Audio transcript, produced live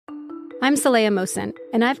I'm Saleha Mohsin,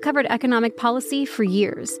 and I've covered economic policy for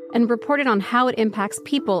years and reported on how it impacts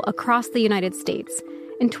people across the United States.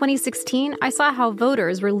 In 2016, I saw how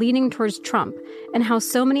voters were leaning towards Trump and how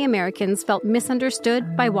so many Americans felt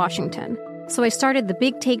misunderstood by Washington. So I started The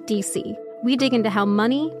Big Take DC. We dig into how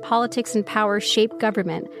money, politics, and power shape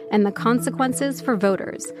government and the consequences for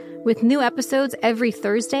voters. With new episodes every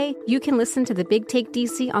Thursday, you can listen to The Big Take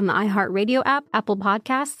DC on the iHeartRadio app, Apple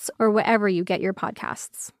Podcasts, or wherever you get your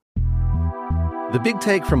podcasts. The Big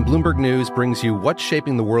Take from Bloomberg News brings you what's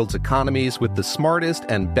shaping the world's economies with the smartest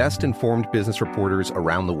and best-informed business reporters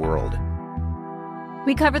around the world.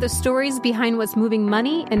 We cover the stories behind what's moving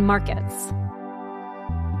money and markets,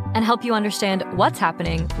 and help you understand what's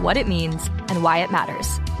happening, what it means, and why it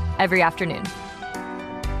matters every afternoon.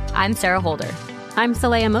 I'm Sarah Holder. I'm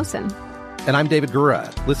Saleha Mohsin. And I'm David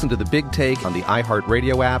Gura. Listen to The Big Take on the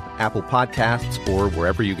iHeartRadio app, Apple Podcasts, or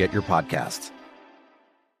wherever you get your podcasts.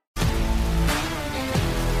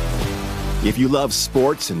 If you love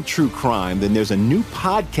sports and true crime, then there's a new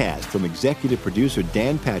podcast from executive producer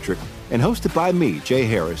Dan Patrick and hosted by me, Jay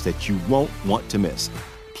Harris, that you won't want to miss.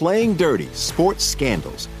 Playing Dirty: Sports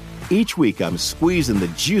Scandals. Each week, I'm squeezing the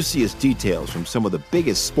juiciest details from some of the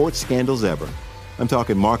biggest sports scandals ever. I'm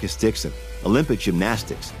talking Marcus Dixon, Olympic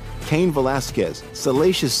gymnastics, Cain Velasquez,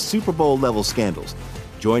 salacious Super Bowl-level scandals.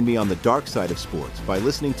 Join me on the dark side of sports by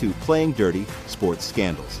listening to Playing Dirty: Sports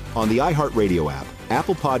Scandals on the iHeartRadio app,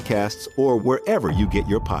 Apple Podcasts, or wherever you get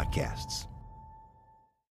your podcasts.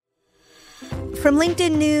 From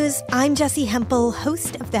LinkedIn News, I'm Jessie Hempel,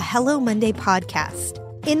 host of the Hello Monday podcast.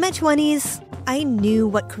 In my 20s, I knew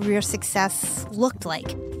what career success looked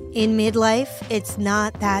like. In midlife, it's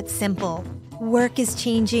not that simple. Work is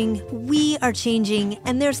changing, we are changing,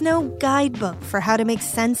 and there's no guidebook for how to make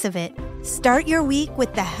sense of it. Start your week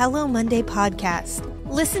with the Hello Monday podcast.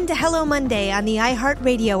 Listen to Hello Monday on the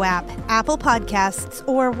iHeartRadio app, Apple Podcasts,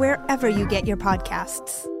 or wherever you get your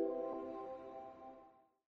podcasts.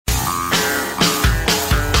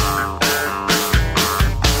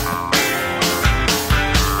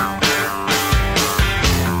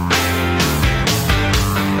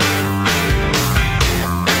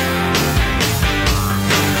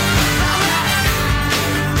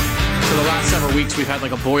 Weeks we've had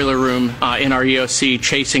like a boiler room in our EOC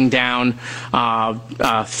chasing down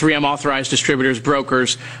 3M authorized distributors,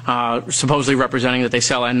 brokers, supposedly representing that they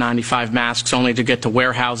sell N95 masks, only to get to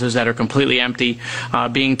warehouses that are completely empty,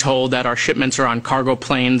 being told that our shipments are on cargo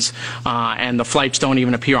planes and the flights don't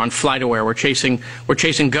even appear on FlightAware. We're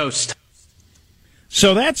chasing ghosts.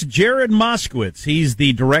 So that's Jared Moskowitz. He's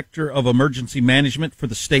the Director of Emergency Management for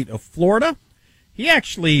the state of Florida. He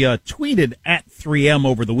actually tweeted at 3M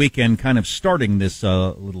over the weekend, kind of starting this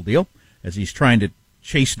little deal, as he's trying to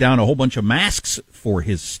chase down a whole bunch of masks for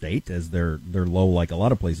his state, as they're low like a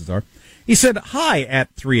lot of places are. He said, "Hi,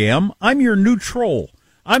 at 3M. I'm your new troll.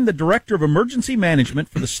 I'm the Director of Emergency Management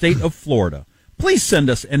for the state of Florida. Please send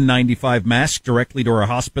us N95 masks directly to our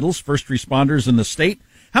hospitals, first responders in the state.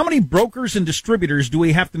 How many brokers and distributors do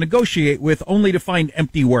we have to negotiate with only to find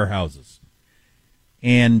empty warehouses?"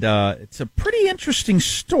 And it's a pretty interesting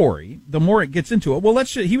story, the more it gets into it. Well,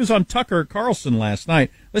 he was on Tucker Carlson last night.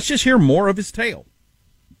 Let's just hear more of his tale.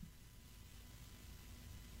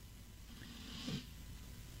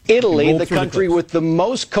 Italy, the country with the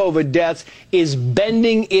most COVID deaths, is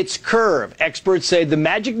bending its curve. Experts say the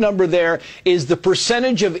magic number there is the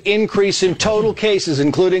percentage of increase in total cases,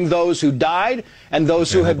 including those who died and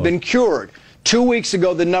those who have been cured. 2 weeks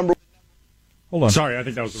ago, the number... Hold on. Sorry, I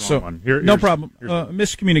think that was the wrong one. No problem.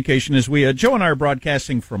 Miscommunication is Joe and I are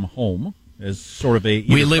broadcasting from home as sort of a...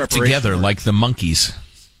 We live together like the monkeys.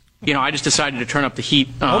 You know, I just decided to turn up the heat.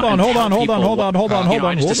 Hold on.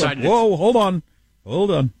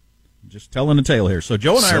 Hold on. Just telling a tale here. So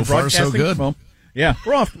Joe and I are broadcasting from home. Yeah,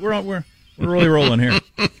 we're off. We're really rolling here.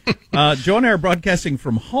 Joe and I are broadcasting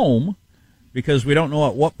from home because we don't know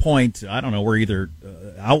at what point, I don't know, we're either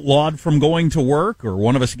outlawed from going to work or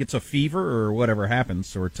one of us gets a fever or whatever happens.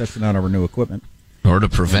 So we're testing out our new equipment. Or to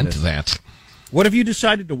prevent that. What have you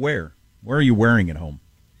decided to wear? Where are you wearing at home?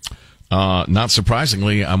 Not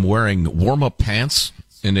surprisingly, I'm wearing warm-up pants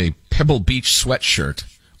and a Pebble Beach sweatshirt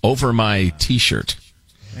over my T-shirt.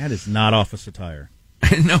 That is not office attire.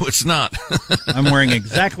 No, it's not. I'm wearing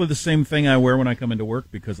exactly the same thing I wear when I come into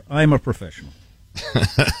work because I'm a professional.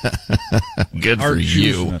 Good for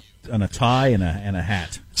you. And a tie and a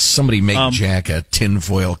hat. Somebody make Jack a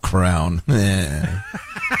tinfoil crown.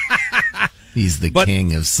 He's the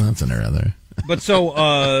king of something or other. But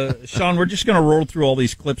so, Sean, we're just going to roll through all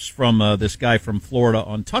these clips from this guy from Florida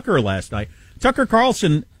on Tucker last night. Tucker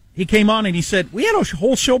Carlson, he came on and he said, we had a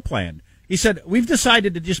whole show planned. He said, we've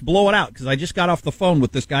decided to just blow it out because I just got off the phone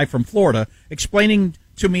with this guy from Florida explaining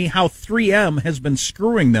to me how 3M has been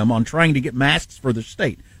screwing them on trying to get masks for the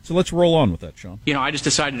state. So let's roll on with that, Sean. I just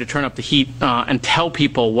decided to turn up the heat and tell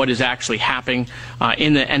people what is actually happening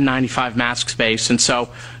in the N95 mask space. And so,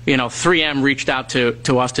 3M reached out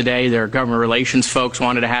to us today. Their government relations folks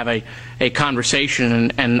wanted to have a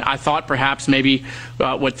conversation. And I thought perhaps maybe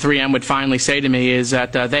what 3M would finally say to me is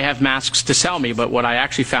that they have masks to sell me. But what I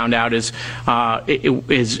actually found out is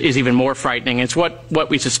even more frightening. It's what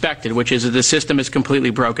we suspected, which is that the system is completely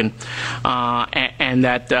broken and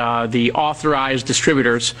that the authorized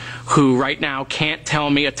distributors who right now can't tell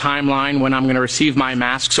me a timeline when I'm going to receive my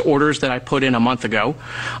masks orders that I put in a month ago.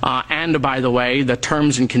 And by the way, the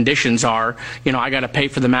terms and conditions are, I got to pay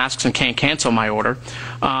for the masks and can't cancel my order,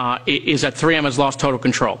 is that 3M has lost total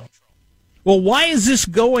control. Well, why is this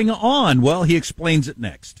going on? Well, he explains it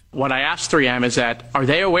next. What I asked 3M is that, are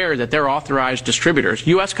they aware that their authorized distributors,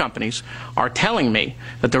 U.S. companies, are telling me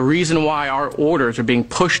that the reason why our orders are being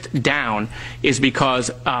pushed down is because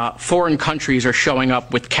foreign countries are showing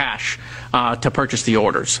up with cash to purchase the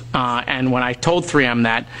orders. And when I told 3M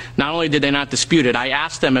that, not only did they not dispute it, I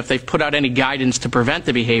asked them if they've put out any guidance to prevent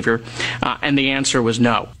the behavior, and the answer was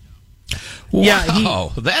no.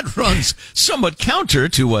 Wow, that runs somewhat counter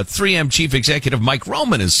to what 3M Chief Executive Mike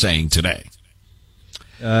Roman is saying today.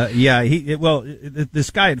 This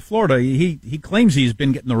guy in Florida, he claims he's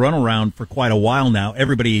been getting the runaround for quite a while now.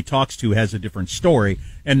 Everybody he talks to has a different story,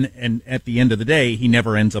 and at the end of the day, he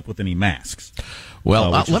never ends up with any masks. Well,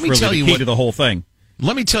 let me really tell you what the whole thing.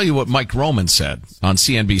 Let me tell you what Mike Roman said on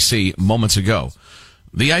CNBC moments ago.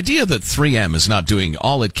 The idea that 3M is not doing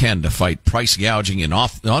all it can to fight price gouging and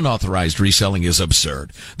unauthorized reselling is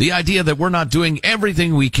absurd. The idea that we're not doing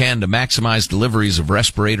everything we can to maximize deliveries of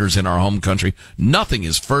respirators in our home country, nothing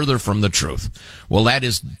is further from the truth. Well, that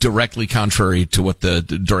is directly contrary to what the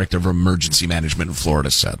Director of Emergency Management in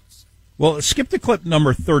Florida said. Well, skip to clip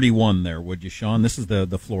number 31 there, would you, Sean? This is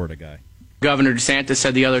the Florida guy. Governor DeSantis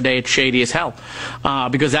said the other day it's shady as hell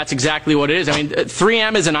because that's exactly what it is. I mean,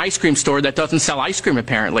 3M is an ice cream store that doesn't sell ice cream,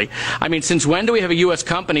 apparently. I mean, since when do we have a U.S.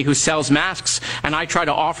 company who sells masks and I try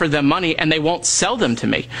to offer them money and they won't sell them to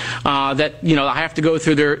me? I have to go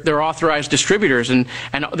through their authorized distributors and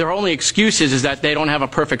their only excuse is that they don't have a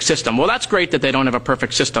perfect system. Well, that's great that they don't have a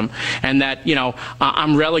perfect system and that,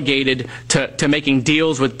 I'm relegated to making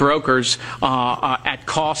deals with brokers at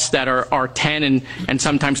costs that are 10 and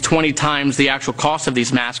sometimes 20 times the actual cost of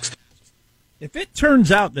these masks. If it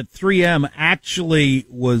turns out that 3M actually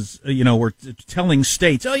was, were telling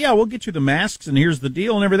states, oh, yeah, we'll get you the masks and here's the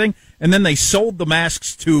deal and everything, and then they sold the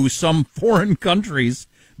masks to some foreign countries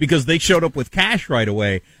because they showed up with cash right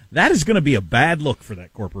away, that is going to be a bad look for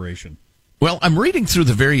that corporation. Well, I'm reading through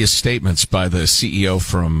the various statements by the CEO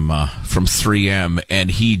from 3M,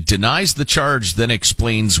 and he denies the charge, then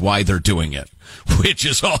explains why they're doing it, which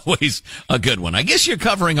is always a good one. I guess you're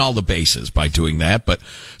covering all the bases by doing that. But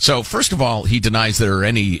so first of all, he denies there are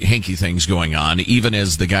any hinky things going on, even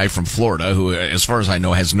as the guy from Florida, who, as far as I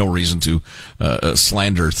know, has no reason to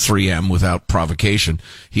slander 3M without provocation.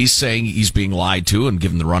 He's saying he's being lied to and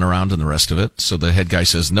given the runaround and the rest of it. So the head guy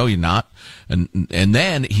says, no, you're not. And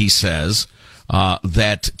then he says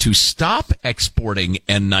that to stop exporting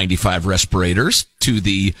N95 respirators to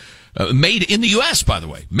the made in the U.S., by the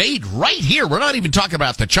way, made right here. We're not even talking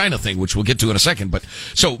about the China thing, which we'll get to in a second. But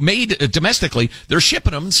so made domestically, they're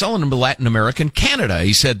shipping them and selling them to Latin America and Canada.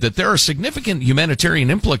 He said that there are significant humanitarian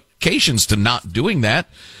implications to not doing that.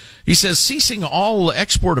 He says ceasing all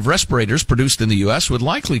export of respirators produced in the U.S. would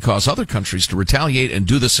likely cause other countries to retaliate and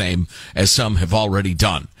do the same, as some have already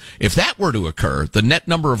done. If that were to occur, the net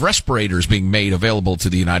number of respirators being made available to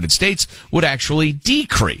the United States would actually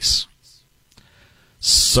decrease.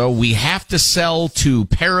 So we have to sell to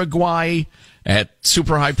Paraguay at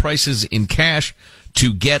super high prices in cash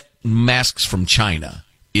to get masks from China,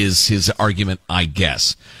 is his argument, I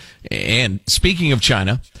guess. And speaking of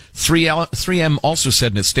China, 3M also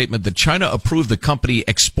said in its statement that China approved the company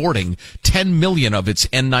exporting 10 million of its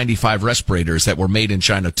N95 respirators that were made in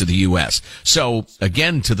China to the U.S. So,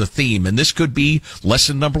 again, to the theme, and this could be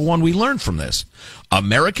lesson number one we learned from this.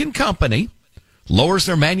 American company lowers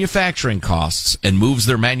their manufacturing costs and moves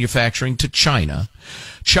their manufacturing to China.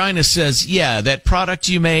 China says, yeah, that product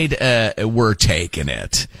you made, we're taking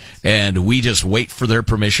it. And we just wait for their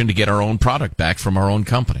permission to get our own product back from our own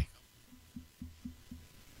company.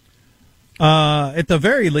 At the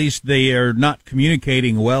very least, they are not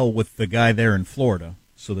communicating well with the guy there in Florida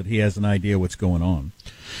so that he has an idea what's going on.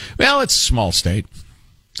 Well, it's a small state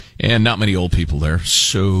and not many old people there.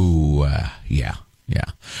 So, yeah. Yeah.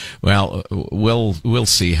 Well, we'll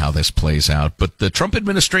see how this plays out. But the Trump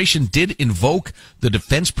administration did invoke the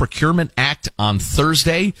Defense Procurement Act on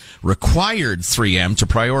Thursday, required 3M to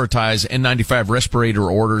prioritize N95 respirator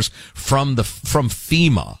orders from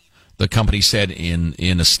FEMA. The company said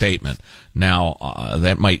in a statement. Now,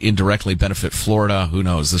 that might indirectly benefit Florida. Who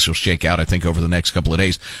knows? This will shake out, I think, over the next couple of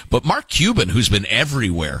days. But Mark Cuban, who's been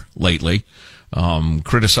everywhere lately,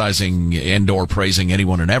 criticizing and/or praising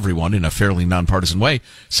anyone and everyone in a fairly nonpartisan way,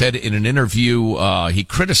 said in an interview he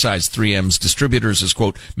criticized 3M's distributors as,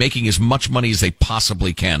 quote, making as much money as they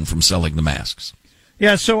possibly can from selling the masks.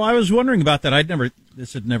 Yeah, so I was wondering about that.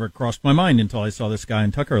 This had never crossed my mind until I saw this guy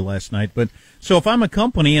in Tucker last night. But so if I'm a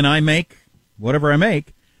company and I make whatever I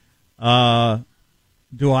make,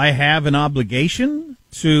 do I have an obligation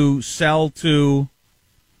to sell to,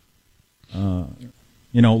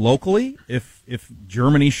 locally if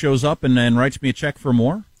Germany shows up and writes me a check for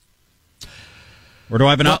more? Or do I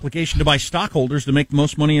have an obligation to buy stockholders to make the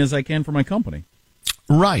most money as I can for my company?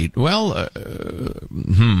 Right. Well,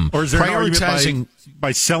 or is there an argument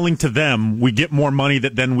by selling to them, we get more money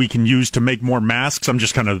that then we can use to make more masks? I'm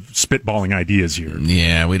just kind of spitballing ideas here.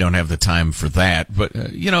 Yeah, we don't have the time for that. But,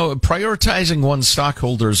 prioritizing one's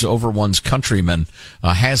stockholders over one's countrymen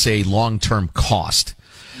has a long-term cost.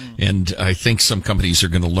 And I think some companies are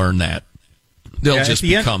going to learn that. They'll just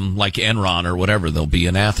become like Enron or whatever. They'll be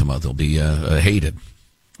anathema. They'll be hated.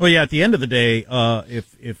 Well, yeah, at the end of the day,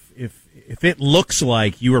 if it looks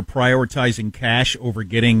like you are prioritizing cash over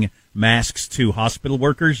getting masks to hospital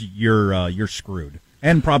workers, you're screwed,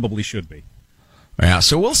 and probably should be. Yeah,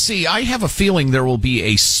 so we'll see. I have a feeling there will be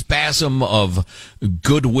a spasm of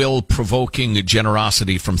goodwill-provoking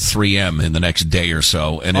generosity from 3M in the next day or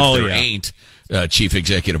so, and if ain't, Chief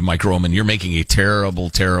Executive Mike Roman, you're making a terrible,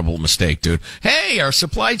 terrible mistake, dude. Hey, our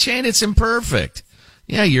supply chain, it's imperfect.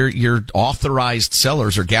 Yeah, your authorized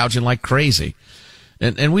sellers are gouging like crazy.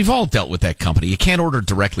 And we've all dealt with that company. You can't order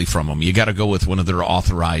directly from them. You got to go with one of their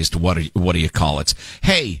authorized, what do you call it?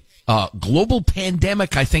 Hey, global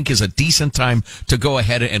pandemic, I think, is a decent time to go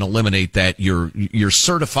ahead and eliminate that. Your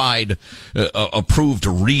certified, approved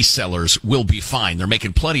resellers will be fine. They're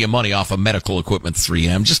making plenty of money off of medical equipment,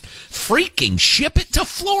 3M. Just freaking ship it to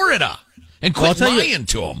Florida and quit lying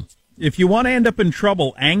to them. If you want to end up in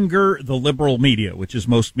trouble, anger the liberal media, which is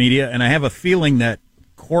most media, and I have a feeling that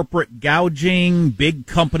corporate gouging, big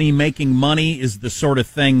company making money is the sort of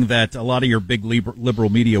thing that a lot of your big liberal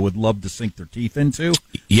media would love to sink their teeth into.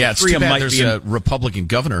 Yeah, it's too bad there's a Republican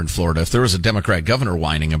governor in Florida. If there was a Democrat governor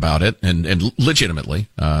whining about it, and legitimately,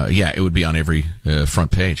 it would be on every front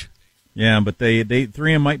page. Yeah, but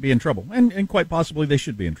 3M might be in trouble, and quite possibly they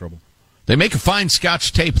should be in trouble. They make a fine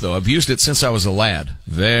Scotch tape, though. I've used it since I was a lad.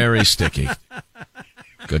 Very sticky.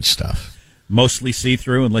 Good stuff. Mostly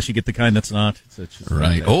see-through, unless you get the kind that's not.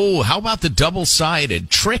 Right. Oh, how about the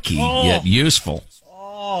double-sided? Tricky, yet useful.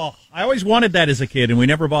 Oh, I always wanted that as a kid, and we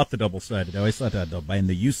never bought the double-sided. I always thought I'd buy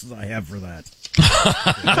the uses I have for that.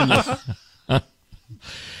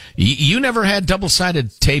 You never had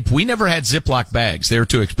double-sided tape. We never had Ziploc bags. They were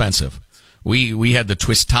too expensive. We had the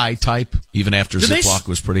twist tie type, even after Ziploc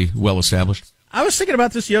was pretty well established. I was thinking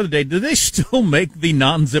about this the other day. Do they still make the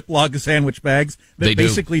non-Ziploc sandwich bags that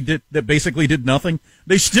basically did nothing?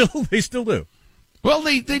 They still do. Well,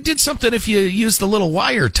 they did something if you use the little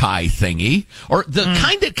wire tie thingy, or the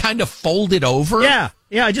kind of folded over. Yeah.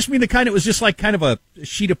 I just mean the kind that was just like kind of a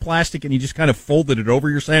sheet of plastic, and you just kind of folded it over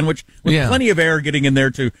your sandwich with plenty of air getting in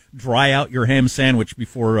there to dry out your ham sandwich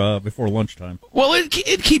before lunchtime. Well,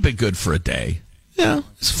 it'd keep it good for a day. Yeah,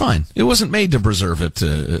 it's fine. It wasn't made to preserve it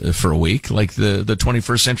for a week like the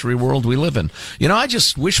 21st century world we live in. I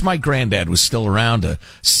just wish my granddad was still around to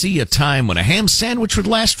see a time when a ham sandwich would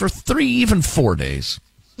last for 3, even 4 days.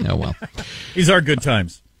 Oh, well. These are good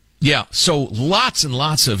times. Yeah, so lots and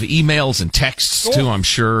lots of emails and texts, too, I'm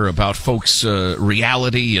sure, about folks'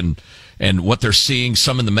 reality and what they're seeing.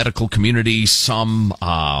 Some in the medical community, some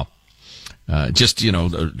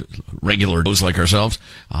regular those like ourselves,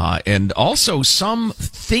 and also some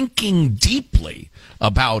thinking deeply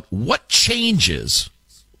about what changes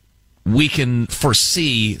we can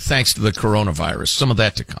foresee thanks to the coronavirus. Some of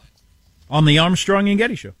that to come. On the Armstrong and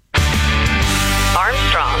Getty Show.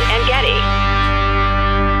 Armstrong and Getty.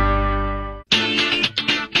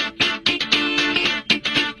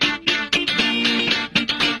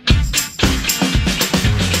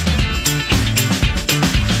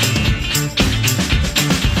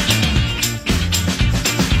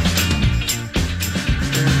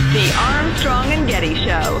 Armstrong and Getty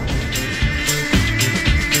Show.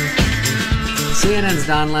 CNN's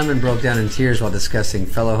Don Lemon broke down in tears while discussing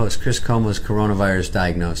fellow host Chris Cuomo's coronavirus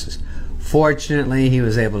diagnosis. Fortunately, he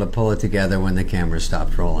was able to pull it together when the camera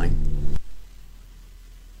stopped rolling.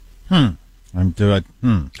 Oh,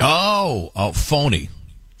 phony.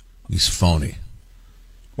 He's phony.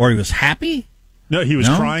 Or he was happy? No, he was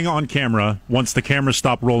crying on camera. Once the camera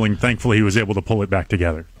stopped rolling, thankfully he was able to pull it back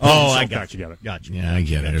together. I got you. Gotcha. Yeah, I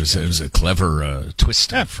get it. It was a clever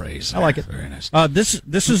twist of phrase. I like it. Very nice.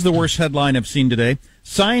 This is the worst headline I've seen today.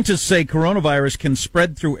 Scientists say coronavirus can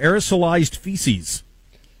spread through aerosolized feces.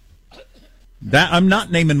 That I'm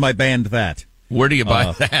not naming my band that. Where do you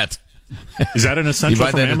buy that? Is that an essential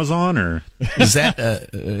from Amazon, or is that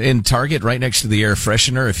in Target right next to the air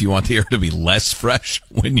freshener if you want the air to be less fresh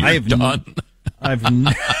when you're done?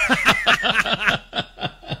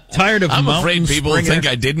 Tired of. I'm afraid people think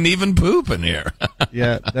I didn't even poop in here.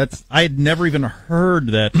 Yeah, I had never even heard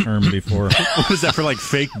that term before. What is that for? Like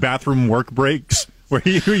fake bathroom work breaks, where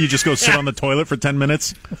you just go sit on the toilet for 10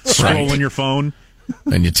 minutes, scrolling your phone.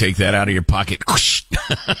 And you take that out of your pocket.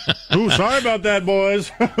 Ooh, sorry about that, boys.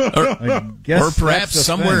 or perhaps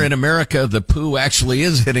somewhere in America, the poo actually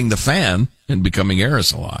is hitting the fan and becoming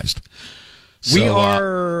aerosolized. So, we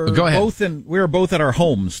are go ahead. We are both at our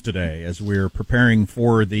homes today as we're preparing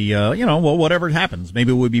for the whatever happens.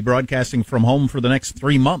 Maybe we'll be broadcasting from home for the next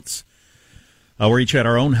 3 months. We're each at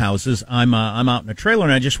our own houses. I'm out in a trailer,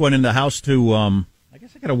 and I just went in the house to. I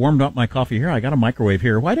guess I got to warm up my coffee here. I got a microwave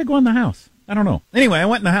here. Why did I go in the house? I don't know. Anyway, I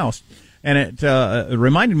went in the house, and it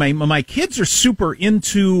reminded me, my kids are super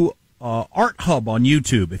into Art Hub on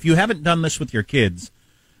YouTube. If you haven't done this with your kids,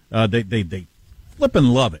 they flip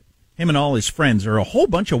and love it. Him and all his friends. There are a whole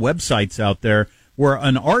bunch of websites out there where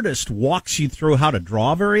an artist walks you through how to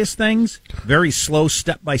draw various things, very slow,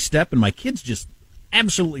 step by step, and my kids just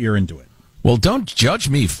absolutely are into it. Well, don't judge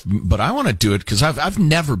me, but I want to do it because I've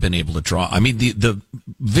never been able to draw. I mean, the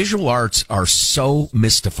visual arts are so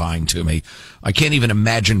mystifying to me. I can't even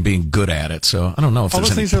imagine being good at it. So I don't know if all there's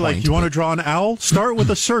those any things are point, like, you want to draw an owl? Start with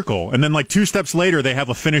a circle, and then like 2 steps later, they have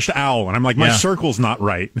a finished owl, and I'm like, my circle's not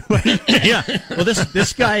right. Yeah. Well,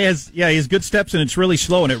 this guy has he has good steps, and it's really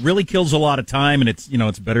slow, and it really kills a lot of time, and it's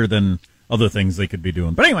better than other things they could be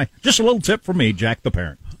doing. But anyway, just a little tip from me, Jack the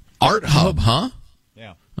parent. Art Hub, huh?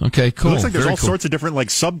 Yeah. Okay, cool. It looks like there's all sorts of different like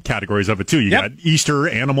subcategories of it too. You got Easter,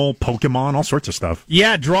 animal, Pokemon, all sorts of stuff.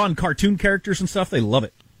 Yeah, drawing cartoon characters and stuff. They love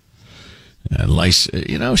it. Nice.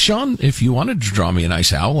 Sean, if you wanted to draw me a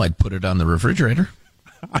nice owl, I'd put it on the refrigerator.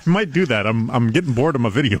 I might do that. I'm getting bored of my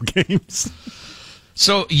video games.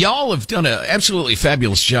 So y'all have done an absolutely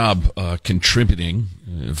fabulous job contributing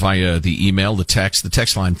via the email, the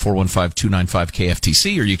text line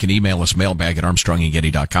 415-295-KFTC, or you can email us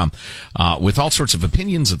mailbag@armstrongandgetty.com with all sorts of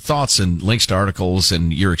opinions and thoughts and links to articles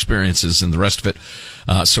and your experiences and the rest of it.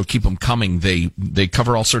 So keep them coming. They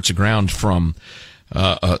cover all sorts of ground, from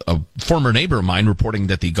a former neighbor of mine reporting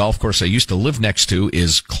that the golf course I used to live next to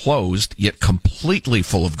is closed, yet completely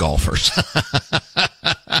full of golfers.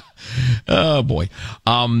 Oh, boy.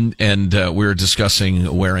 And we're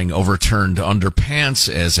discussing wearing overturned underpants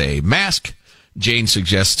as a mask. Jane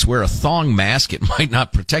suggests wear a thong mask. It might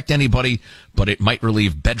not protect anybody, but it might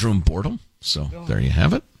relieve bedroom boredom. So there you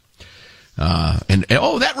have it. And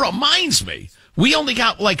that reminds me. We only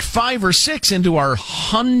got like 5 or 6 into our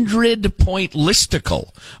 100-point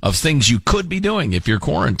listicle of things you could be doing if you're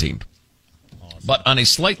quarantined. Awesome. But on a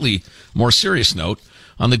slightly more serious note,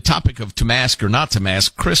 on the topic of to mask or not to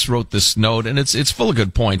mask, Chris wrote this note, and it's full of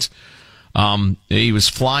good points. He was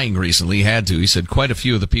flying recently. He had to. He said quite a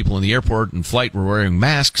few of the people in the airport and flight were wearing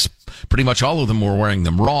masks. Pretty much all of them were wearing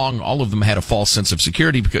them wrong. All of them had a false sense of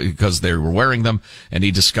security because they were wearing them. And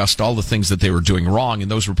he discussed all the things that they were doing wrong.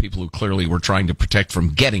 And those were people who clearly were trying to protect from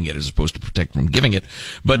getting it as opposed to protect from giving it.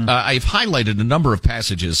 But I've highlighted a number of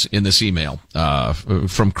passages in this email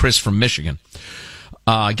from Chris from Michigan.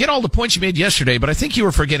 Get all the points you made yesterday, but I think you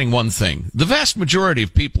were forgetting one thing. The vast majority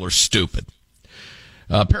of people are stupid.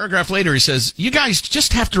 Paragraph later, he says, you guys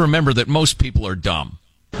just have to remember that most people are dumb.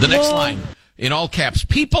 The next line, in all caps,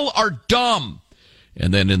 people are dumb.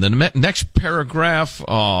 And then in the next paragraph,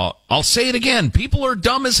 I'll say it again, people are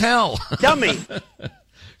dumb as hell. Dummy.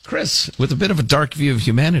 Chris, with a bit of a dark view of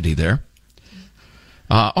humanity there.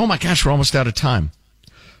 Oh my gosh, we're almost out of time.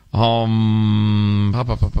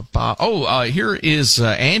 Here is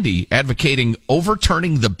Andy advocating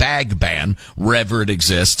overturning the bag ban, wherever it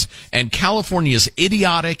exists, and California's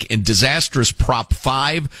idiotic and disastrous Prop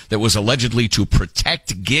 5 that was allegedly to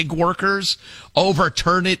protect gig workers.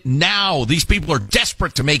 Overturn it now. These people are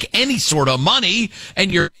desperate to make any sort of money,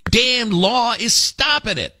 and your damn law is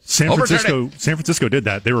stopping it. San Francisco did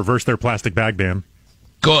that. They reversed their plastic bag ban.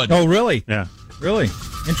 Good. Oh, really? Yeah. Really?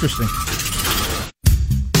 Interesting.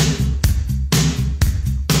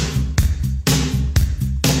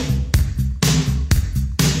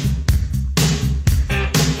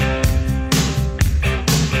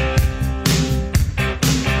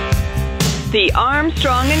 The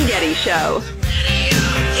Armstrong and Getty Show.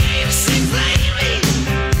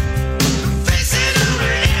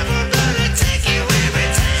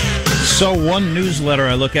 So one newsletter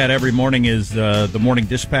I look at every morning is the Morning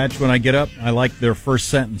Dispatch when I get up. I like their first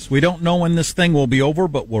sentence. We don't know when this thing will be over,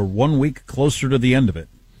 but we're 1 week closer to the end of it.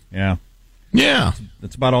 Yeah. Yeah.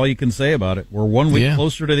 That's about all you can say about it. We're 1 week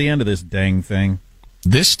closer to the end of this dang thing.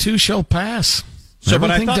 This too shall pass. So,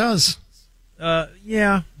 everything does.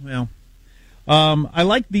 Yeah, well. I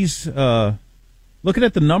like these, looking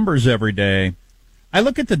at the numbers every day. I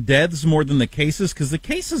look at the deaths more than the cases, because the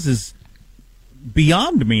cases is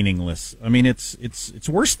beyond meaningless. I mean, it's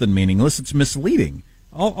worse than meaningless. It's misleading.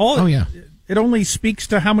 It only speaks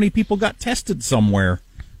to how many people got tested somewhere.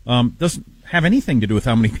 Doesn't have anything to do with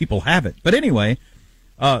how many people have it. But anyway,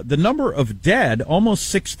 the number of dead, almost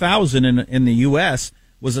 6,000 in the U.S.,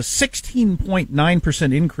 was a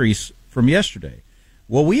 16.9% increase from yesterday.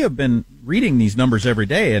 Well, we have been reading these numbers every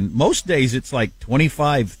day, and most days it's like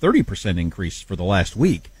 25-30% increase for the last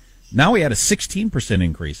week. Now we had a 16%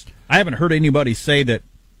 increase. I haven't heard anybody say that,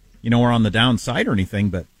 we're on the downside or anything,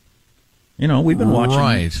 but, we've been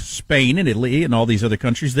watching Spain and Italy and all these other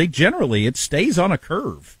countries. It stays on a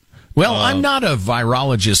curve. Well, I'm not a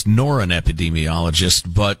virologist nor an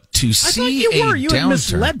epidemiologist, but to see I thought you were. You had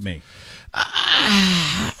misled me.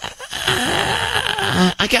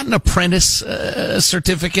 I got an apprentice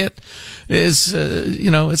certificate.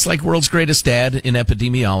 It's like world's greatest dad in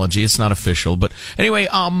epidemiology. It's not official, but anyway,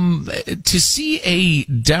 to see a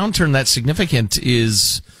downturn that significant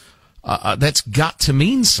is that's got to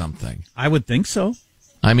mean something. I would think so.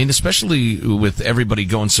 I mean, especially with everybody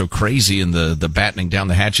going so crazy and the battening down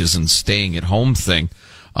the hatches and staying at home thing,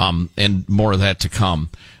 and more of that to come.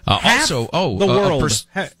 The world.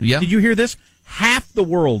 Did you hear this? Half the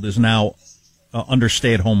world is now under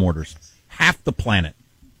stay-at-home orders. Half the planet.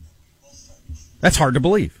 That's hard to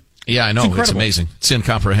believe. Yeah, I know. It's amazing. It's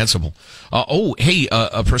incomprehensible.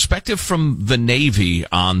 A perspective from the Navy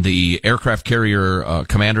on the aircraft carrier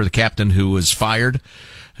commander, the captain who was fired.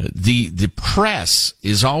 The press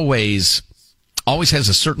is always has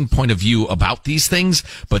a certain point of view about these things,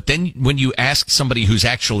 but then when you ask somebody who's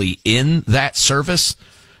actually in that service,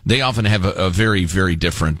 they often have a very, very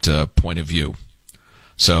different point of view.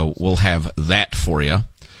 So we'll have that for you.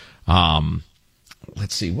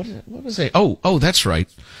 Let's see. What was it? Oh, that's right.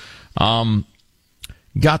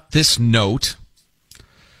 Got this note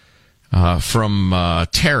from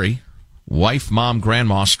Terry, wife, mom,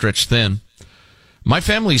 grandma, stretched thin. My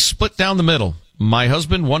family's split down the middle. My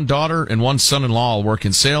husband, one daughter, and one son-in-law all work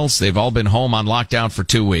in sales. They've all been home on lockdown for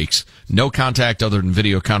 2 weeks. No contact other than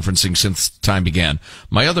video conferencing since time began.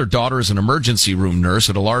 My other daughter is an emergency room nurse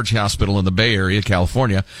at a large hospital in the Bay Area,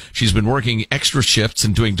 California. She's been working extra shifts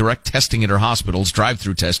and doing direct testing at her hospitals,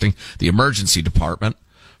 drive-through testing, the emergency department.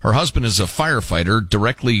 Her husband is a firefighter,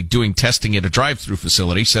 directly doing testing at a drive-through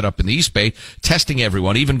facility set up in the East Bay, testing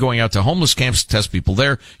everyone, even going out to homeless camps to test people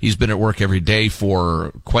there. He's been at work every day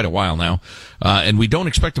for quite a while now. And we don't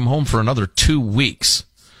expect him home for another 2 weeks.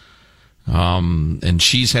 And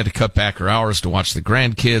she's had to cut back her hours to watch the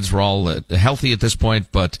grandkids. We're all healthy at this point,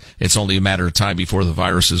 but it's only a matter of time before the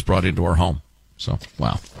virus is brought into our home. So,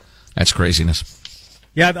 wow, that's craziness.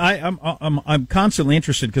 Yeah, I'm constantly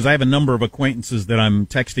interested because I have a number of acquaintances that I'm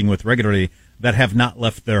texting with regularly that have not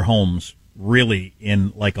left their homes really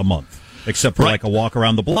in like a month, except for like a walk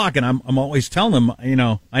around the block. And I'm always telling them,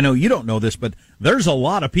 I know you don't know this, but there's a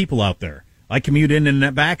lot of people out there. I commute in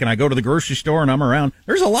and back, and I go to the grocery store, and I'm around.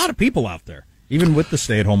 There's a lot of people out there, even with the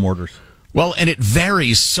stay-at-home orders. Well, and it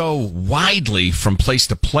varies so widely from place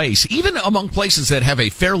to place, even among places that have a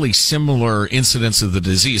fairly similar incidence of the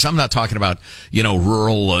disease. I'm not talking about,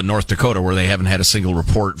 rural North Dakota where they haven't had a single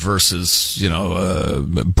report versus,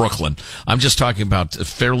 Brooklyn. I'm just talking about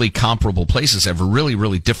fairly comparable places that have a really,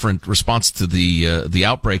 really different response to the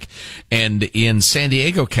outbreak. And in San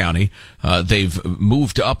Diego County, they've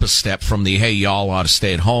moved up a step from the, hey, y'all ought to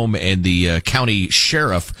stay at home. And the county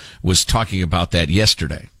sheriff was talking about that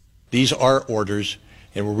yesterday. These are orders,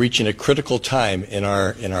 and we're reaching a critical time in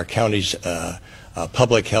our county's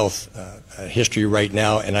public health history right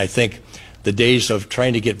now. And I think the days of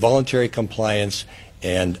trying to get voluntary compliance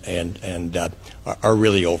are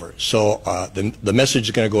really over. So the message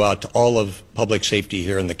is going to go out to all of public safety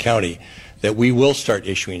here in the county that we will start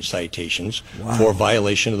issuing citations for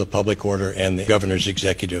violation of the public order and the governor's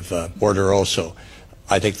executive order also.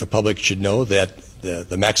 I think the public should know that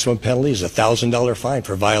the maximum penalty is a $1,000 fine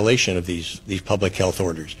for violation of these public health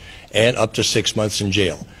orders and up to 6 months in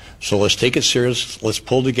jail. So let's take it serious. Let's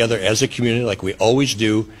pull together as a community like we always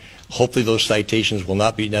do. Hopefully those citations will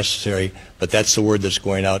not be necessary, but that's the word that's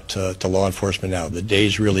going out to law enforcement now. The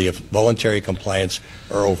days really of voluntary compliance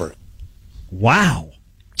are over. Wow.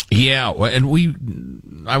 Yeah,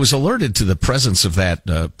 and I was alerted to the presence of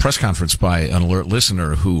that press conference by an alert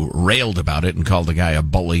listener who railed about it and called the guy a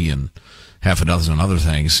bully and half a dozen other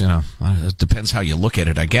things. You know, it depends how you look at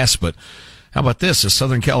it, I guess, but how about this? A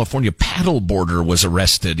Southern California paddleboarder was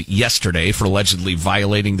arrested yesterday for allegedly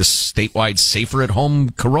violating the statewide Safer at Home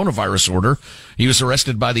coronavirus order. He was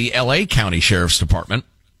arrested by the L.A. County Sheriff's Department.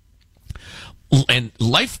 And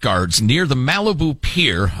lifeguards near the Malibu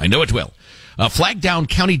Pier, I know it will, flagged down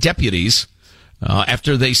county deputies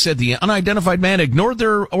after they said the unidentified man ignored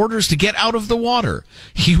their orders to get out of the water.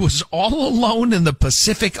 He was all alone in the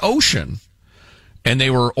Pacific Ocean. And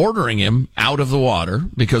they were ordering him out of the water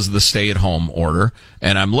because of the stay-at-home order.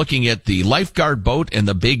 And I'm looking at the lifeguard boat and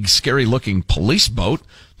the big, scary-looking police boat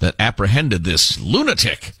that apprehended this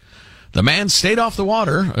lunatic. The man stayed in the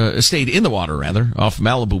water, off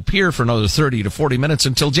Malibu Pier for another 30 to 40 minutes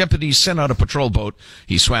until deputies sent out a patrol boat.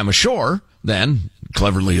 He swam ashore, then,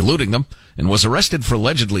 cleverly eluding them, and was arrested for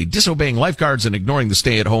allegedly disobeying lifeguards and ignoring the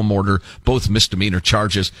stay-at-home order, both misdemeanor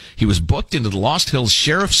charges. He was booked into the Lost Hills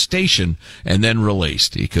Sheriff's Station and then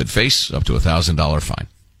released. He could face up to $1,000 fine.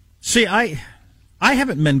 See, I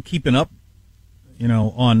haven't been keeping up,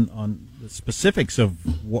 on the specifics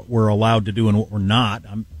of what we're allowed to do and what we're not.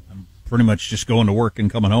 I'm pretty much just going to work and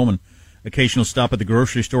coming home and occasional stop at the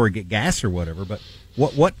grocery store and get gas or whatever. But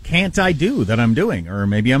what can't I do that I'm doing? Or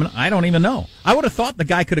maybe I don't even know. I would have thought the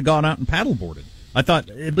guy could have gone out and paddleboarded. I thought,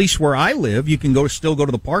 at least where I live, you can still go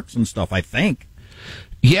to the parks and stuff, I think.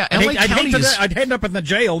 Yeah, LA County I'd end up in the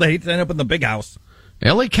jail. I'd end up in the big house.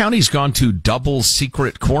 LA County's gone to double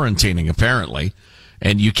secret quarantining, apparently.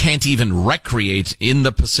 And you can't even recreate in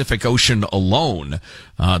the Pacific Ocean alone.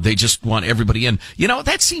 They just want everybody in.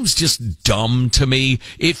 That seems just dumb to me.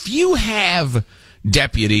 If you have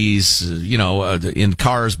deputies, in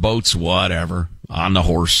cars, boats, whatever, on the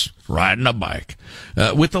horse, riding a bike,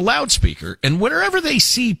 with the loudspeaker, and wherever they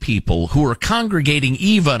see people who are congregating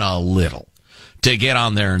even a little, to get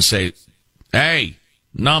on there and say, hey,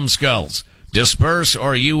 numbskulls, disperse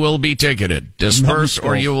or you will be ticketed. Disperse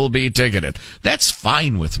or you will be ticketed. That's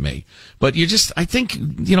fine with me. But I think,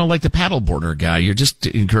 like the paddleboarder guy, you're just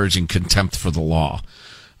encouraging contempt for the law.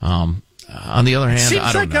 On the other hand,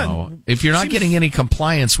 I don't know. If you're not getting any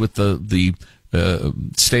compliance with the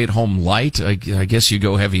stay-at-home light, I guess you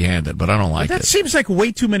go heavy-handed, but I don't like it. That seems like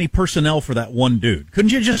way too many personnel for that one dude.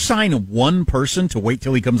 Couldn't you just sign one person to wait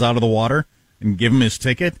till he comes out of the water and give him his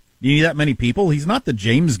ticket? You need that many people? He's not the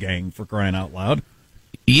James Gang, for crying out loud.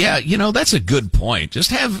 Yeah, that's a good point.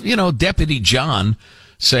 Just have, Deputy John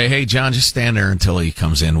say, hey, John, just stand there until he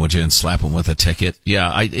comes in, would you, and slap him with a ticket.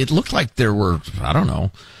 Yeah, it looked like there were, I don't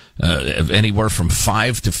know, anywhere from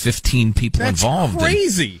 5 to 15 people involved. That's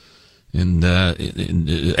crazy. In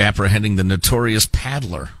apprehending the notorious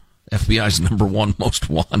paddler, FBI's #1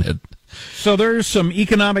 most wanted. So there's some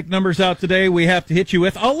economic numbers out today we have to hit you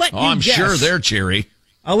with. I'm guess. Sure they're cheery.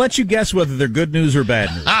 I'll let you guess whether they're good news or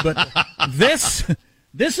bad news. But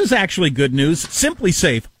this is actually good news. Simply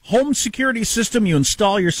Safe, home security system you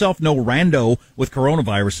install yourself. No rando with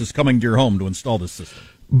coronavirus is coming to your home to install this system.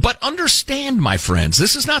 But understand, my friends,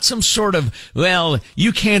 this is not some sort of,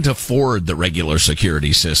 you can't afford the regular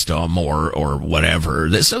security system or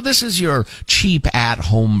whatever. So this is your cheap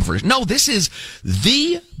at-home version. No, this is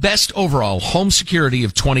the best overall home security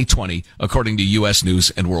of 2020, according to U.S.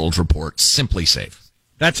 News and World Report. Simply Safe.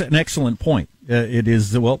 That's an excellent point. It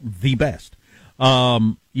is, the best.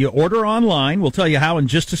 You order online. We'll tell you how in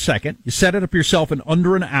just a second. You set it up yourself in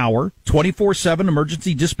under an hour. 24/7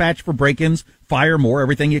 emergency dispatch for break-ins, fire, more,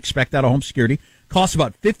 everything you expect out of home security. Costs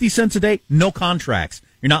about 50 cents a day. No contracts.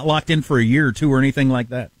 You're not locked in for a year or two or anything like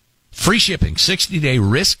that. Free shipping, 60-day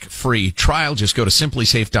risk-free trial. Just go to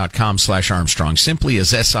simplysafe.com /Armstrong. Simply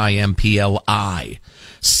is SIMPLI.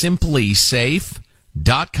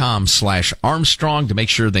 simplysafe.com /Armstrong to make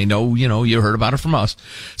sure they know, you heard about it from us.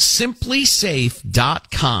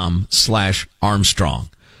 simplysafe.com /Armstrong.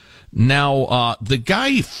 Now, the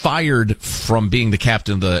guy fired from being the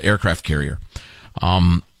captain of the aircraft carrier,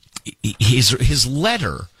 his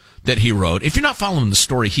letter that he wrote, if you're not following the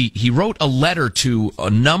story, he wrote a letter to a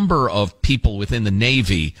number of people within the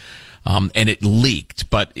Navy, and it leaked,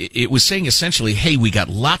 but it was saying essentially, hey, we got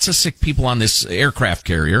lots of sick people on this aircraft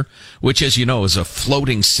carrier, which, as you know, is a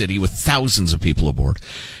floating city with thousands of people aboard.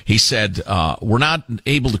 He said, we're not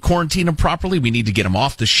able to quarantine them properly. We need to get them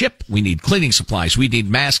off the ship. We need cleaning supplies. We need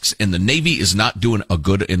masks, and the Navy is not doing a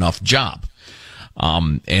good enough job.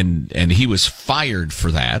 And he was fired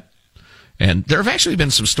for that. And there have actually been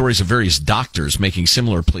some stories of various doctors making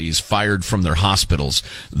similar pleas, fired from their hospitals.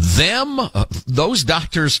 Those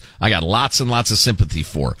doctors, I got lots and lots of sympathy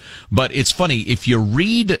for. But it's funny, if you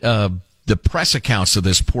read the press accounts of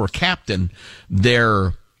this poor captain,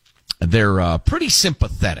 they're pretty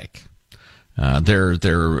sympathetic. They're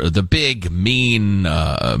the big, mean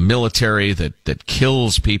military that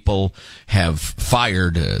kills people have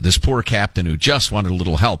fired this poor captain who just wanted a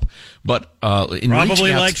little help. But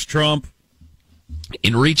probably likes Trump.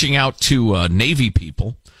 In reaching out to Navy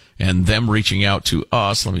people and them reaching out to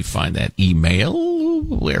us, let me find that email.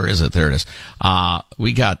 Where is it? There it is.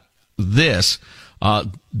 We got this.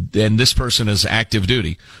 And this person is active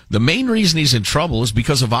duty. The main reason he's in trouble is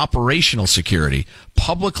because of operational security.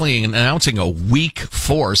 Publicly announcing a weak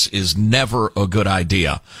force is never a good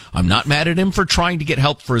idea. I'm not mad at him for trying to get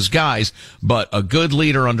help for his guys, but a good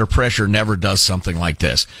leader under pressure never does something like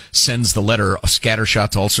this. Sends the letter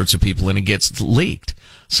scattershot to all sorts of people and it gets leaked.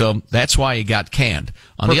 So that's why he got canned.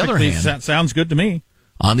 On the other hand, that sounds good to me.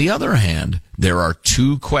 On the other hand, there are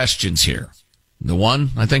two questions here. The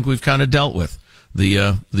one I think we've kind of dealt with.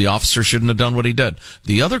 The officer shouldn't have done what he did.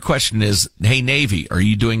 The other question is, hey, Navy, are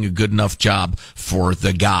you doing a good enough job for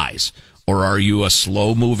the guys? Or are you a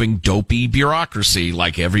slow-moving, dopey bureaucracy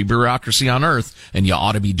like every bureaucracy on Earth, and you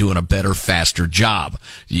ought to be doing a better, faster job?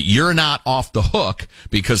 You're not off the hook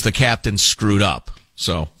because the captain screwed up.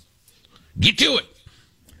 So, get to it.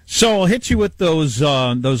 So I'll hit you with those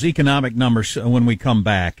economic numbers when we come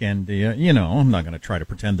back. And, I'm not going to try to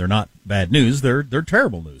pretend they're not bad news. They're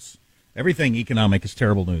terrible news. Everything economic is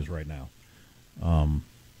terrible news right now.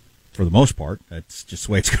 For the most part, that's just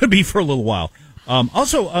the way it's going to be for a little while.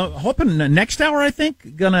 Also, hoping next hour, I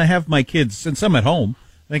think, going to have my kids, since I'm at home,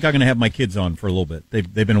 I think I'm going to have my kids on for a little bit.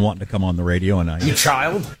 They've been wanting to come on the radio. And you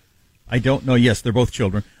child? I don't know. Yes, they're both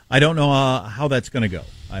children. I don't know how that's going to go.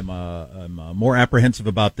 I'm more apprehensive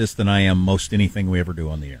about this than I am most anything we ever do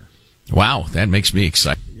on the air. Wow, that makes me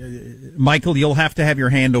excited. Michael, you'll have to have your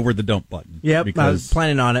hand over the dump button. Yep, I was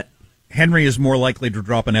planning on it. Henry is more likely to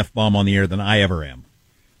drop an F-bomb on the air than I ever am.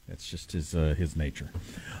 That's just his nature.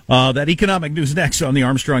 That economic news next on the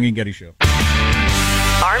Armstrong and Getty Show.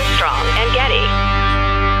 Armstrong and Getty.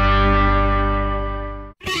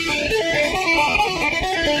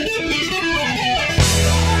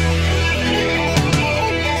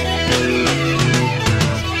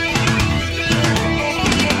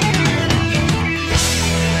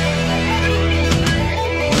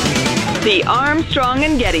 The Armstrong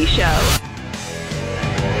and Getty Show.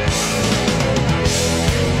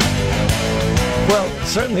 Well,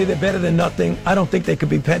 certainly they're better than nothing. I don't think they could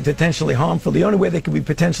be potentially harmful. The only way they could be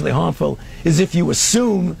potentially harmful is if you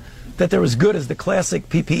assume that they're as good as the classic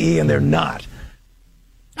PPE, and they're not.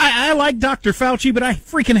 I like Dr. Fauci, but I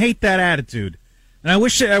freaking hate that attitude. And I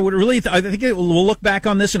wish I would really, I think we'll look back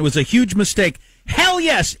on this and it was a huge mistake. Hell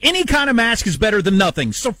yes, any kind of mask is better than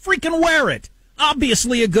nothing, so freaking wear it.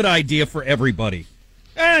 Obviously a good idea for everybody.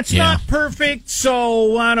 It's not perfect,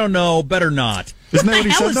 so I don't know, better not. Isn't that what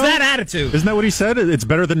he said, is that attitude? Isn't that what he said? It's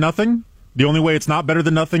better than nothing? The only way it's not better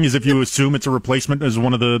than nothing is if you assume it's a replacement as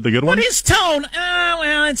one of the good ones? But his tone,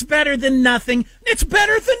 it's better than nothing. It's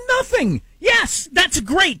better than nothing. Yes, that's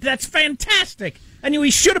great. That's fantastic. And he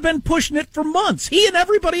should have been pushing it for months. He and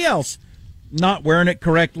everybody else. Not wearing it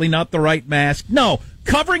correctly, not the right mask. No,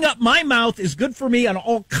 covering up my mouth is good for me in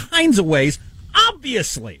all kinds of ways.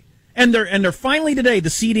 Obviously. And they're finally today, the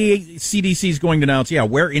CDC is going to announce,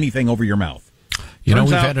 wear anything over your mouth. We've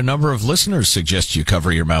had a number of listeners suggest you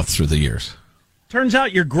cover your mouth through the years. Turns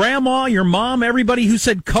out your grandma, your mom, everybody who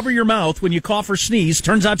said cover your mouth when you cough or sneeze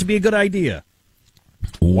turns out to be a good idea.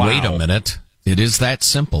 Wow. Wait a minute. It is that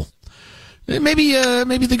simple. Maybe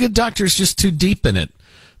the good doctor's just too deep in it.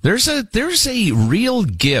 There's a real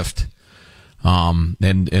gift. And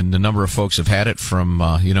a number of folks have had it from,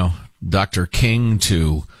 Dr. King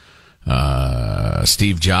to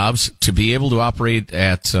Steve Jobs, to be able to operate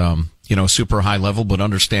at super high level, but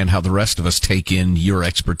understand how the rest of us take in your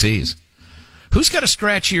expertise. Who's got a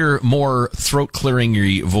scratchier, more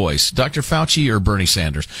throat-clearing voice, Dr. Fauci or Bernie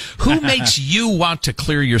Sanders? Who makes you want to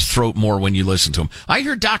clear your throat more when you listen to him? I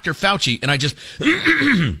hear Dr. Fauci, and I just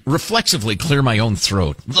reflexively clear my own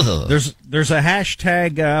throat. There's a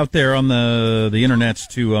hashtag out there on the internets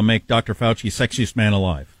to make Dr. Fauci sexiest man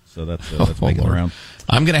alive. So that's making the round.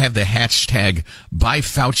 I'm going to have the hashtag buy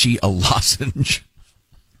Fauci a lozenge.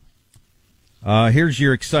 Here's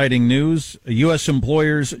your exciting news. U.S.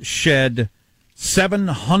 employers shed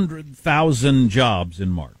 700,000 jobs in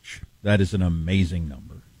March. That is an amazing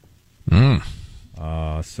number.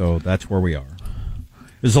 So that's where we are.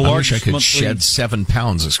 I wish I could shed 7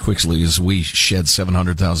 pounds as quickly as we shed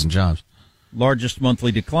 700,000 jobs. largest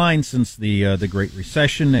monthly decline since the Great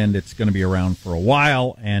Recession, and it's going to be around for a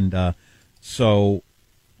while. And so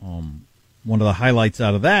one of the highlights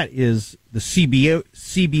out of that is the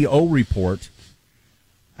CBO report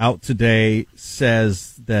out today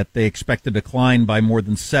says that they expect a decline by more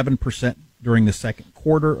than 7% during the second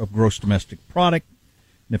quarter of gross domestic product.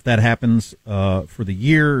 And if that happens for the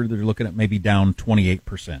year, they're looking at maybe down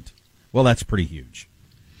 28%. Well, that's pretty huge.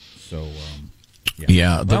 So,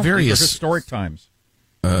 the various historic times.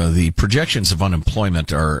 The projections of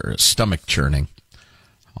unemployment are stomach churning.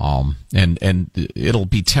 And it'll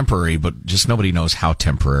be temporary, but just nobody knows how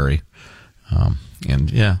temporary.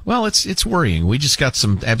 It's worrying. We just got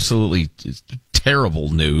some absolutely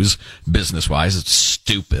terrible news business wise. It's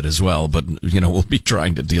stupid as well, but we'll be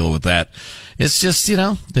trying to deal with that. It's just,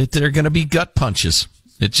 that there are going to be gut punches.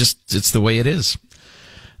 It's the way it is.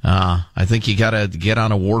 I think you got to get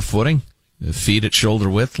on a war footing, feet at shoulder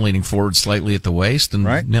width, leaning forward slightly at the waist, and,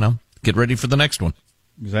 get ready for the next one.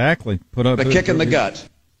 Exactly. Put up a kick in the gut.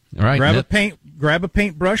 All right. Grab a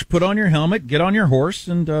paintbrush, put on your helmet, get on your horse,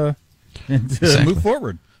 and move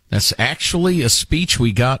forward. That's actually a speech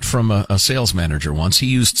we got from a sales manager once. He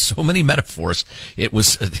used so many metaphors.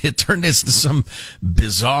 It turned into some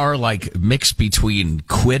bizarre mix between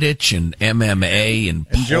Quidditch and MMA and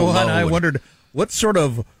polo. And Joe and I wondered what sort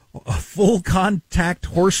of a full contact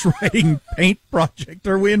horse riding paint project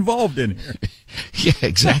are we involved in here? Yeah,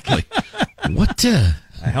 exactly. What a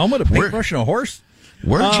helmet, a paintbrush, and a horse?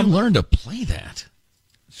 Where did you learn to play that?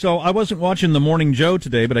 So I wasn't watching the Morning Joe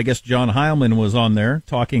today, but I guess John Heilman was on there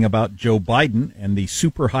talking about Joe Biden and the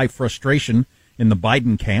super high frustration in the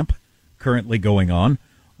Biden camp currently going on.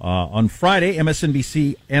 On Friday,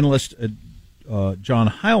 MSNBC analyst John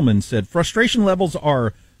Heilman said frustration levels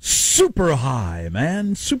are super high,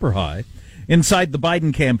 man, super high. Inside the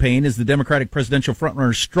Biden campaign as the Democratic presidential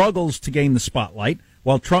frontrunner struggles to gain the spotlight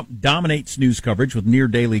while Trump dominates news coverage with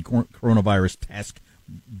near-daily coronavirus task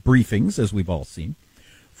briefings, as we've all seen.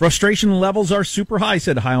 Frustration levels are super high,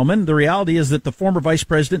 said Heilman. The reality is that the former vice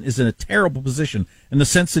president is in a terrible position in the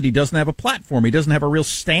sense that he doesn't have a platform. He doesn't have a real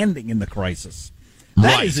standing in the crisis.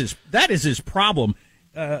 That is his problem.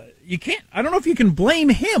 You can't. I don't know if you can blame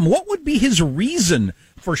him. What would be his reason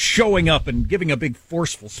for showing up and giving a big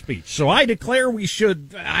forceful speech? So I declare we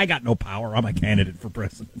should. I got no power. I'm a candidate for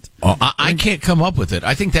president. Oh, I can't come up with it.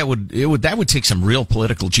 I think that would take some real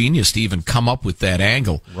political genius to even come up with that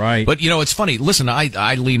angle. Right. But it's funny. Listen,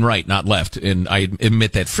 I lean right, not left, and I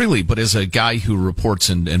admit that freely. But as a guy who reports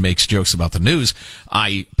and makes jokes about the news,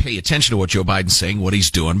 I pay attention to what Joe Biden's saying, what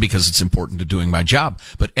he's doing, because it's important to doing my job.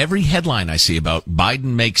 But every headline I see about Biden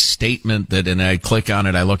makes statement that, and I click on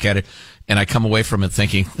it, I look at it, and I come away from it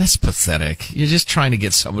thinking, that's pathetic. You're just trying to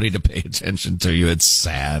get somebody to pay attention to you. It's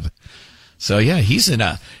sad. So yeah, he's in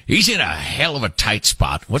a hell of a tight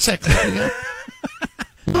spot. What's that clip again?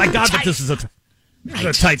 My God, but this is a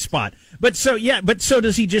tight spot. But so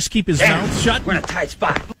does he just keep his mouth shut? We're in a tight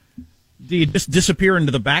spot. Do you just disappear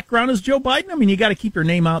into the background as Joe Biden? I mean, you got to keep your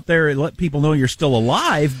name out there and let people know you're still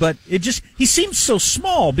alive, but he seems so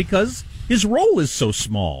small because his role is so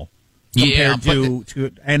small compared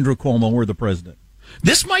to Andrew Cuomo or the president.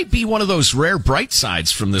 This might be one of those rare bright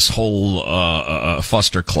sides from this whole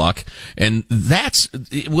fustercluck, and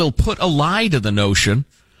it will put a lie to the notion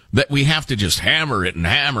that we have to just hammer it and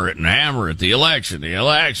hammer it and hammer it. The election,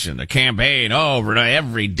 the campaign, over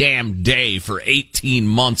every damn day for 18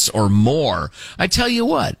 months or more. I tell you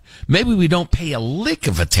what, maybe we don't pay a lick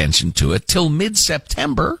of attention to it till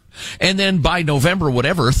mid-September. And then by November,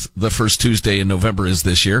 whatever the first Tuesday in November is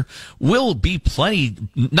this year, we'll be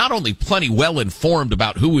not only plenty well informed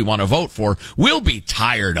about who we want to vote for, we'll be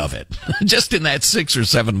tired of it just in that 6 or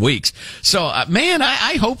 7 weeks. So, man,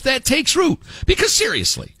 I hope that takes root, because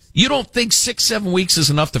seriously, you don't think 6-7 weeks is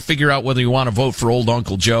enough to figure out whether you want to vote for old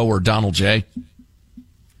Uncle Joe or Donald J?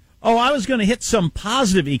 Oh, I was going to hit some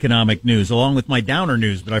positive economic news along with my downer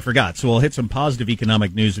news, but I forgot. So we'll hit some positive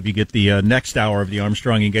economic news if you get the next hour of the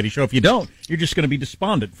Armstrong and Getty Show. If you don't, you're just going to be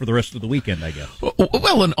despondent for the rest of the weekend, I guess.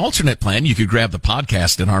 Well, an alternate plan, you could grab the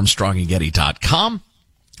podcast at armstrongandgetty.com.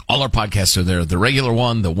 All our podcasts are there. The regular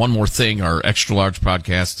one, the One More Thing, our extra large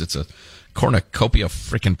podcast. It's a cornucopia of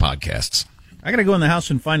freaking podcasts. I got to go in the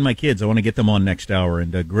house and find my kids. I want to get them on next hour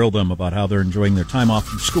and grill them about how they're enjoying their time off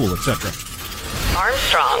from school, etc.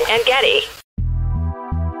 Armstrong and Getty.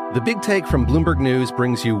 The Big Take from Bloomberg News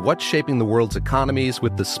brings you what's shaping the world's economies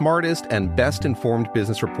with the smartest and best-informed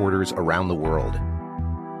business reporters around the world.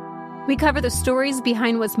 We cover the stories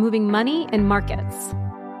behind what's moving money and markets,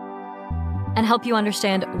 and help you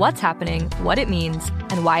understand what's happening, what it means,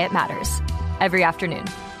 and why it matters every afternoon.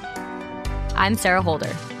 I'm Sarah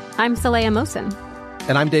Holder. I'm Saleha Mohsin.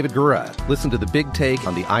 And I'm David Gura. Listen to The Big Take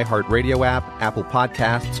on the iHeartRadio app, Apple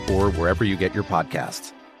Podcasts, or wherever you get your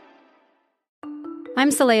podcasts. I'm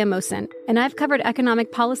Saleha Mohsin, and I've covered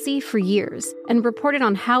economic policy for years and reported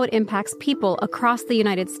on how it impacts people across the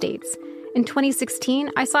United States. In 2016,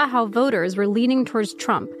 I saw how voters were leaning towards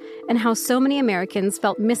Trump and how so many Americans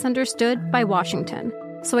felt misunderstood by Washington.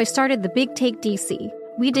 So I started The Big Take DC.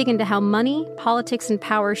 We dig into how money, politics, and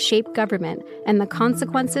power shape government and the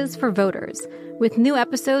consequences for voters. With new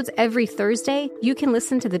episodes every Thursday, you can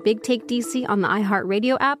listen to The Big Take DC on the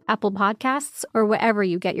iHeartRadio app, Apple Podcasts, or wherever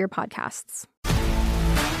you get your podcasts.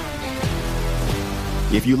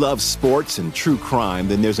 If you love sports and true crime,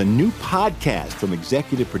 then there's a new podcast from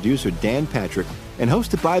executive producer Dan Patrick and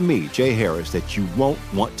hosted by me, Jay Harris, that you won't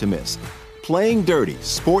want to miss. Playing Dirty: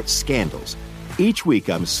 Sports Scandals. Each week,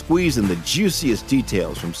 I'm squeezing the juiciest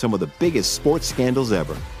details from some of the biggest sports scandals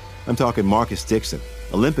ever. I'm talking Marcus Dixon,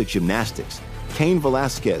 Olympic gymnastics, Cain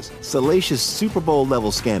Velasquez, salacious Super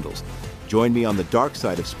Bowl-level scandals. Join me on the dark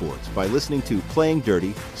side of sports by listening to Playing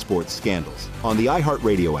Dirty: Sports Scandals on the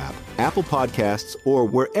iHeartRadio app, Apple Podcasts, or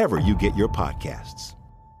wherever you get your podcasts.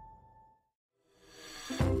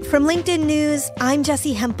 From LinkedIn News, I'm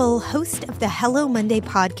Jessie Hempel, host of the Hello Monday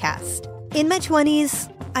podcast. In my 20s,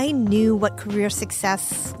 I knew what career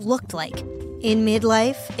success looked like. In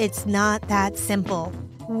midlife, it's not that simple.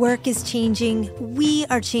 Work is changing, we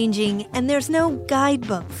are changing, and there's no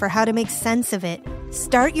guidebook for how to make sense of it.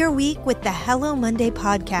 Start your week with the Hello Monday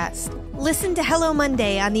podcast. Listen to Hello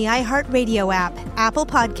Monday on the iHeartRadio app, Apple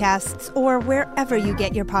Podcasts, or wherever you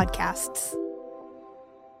get your podcasts.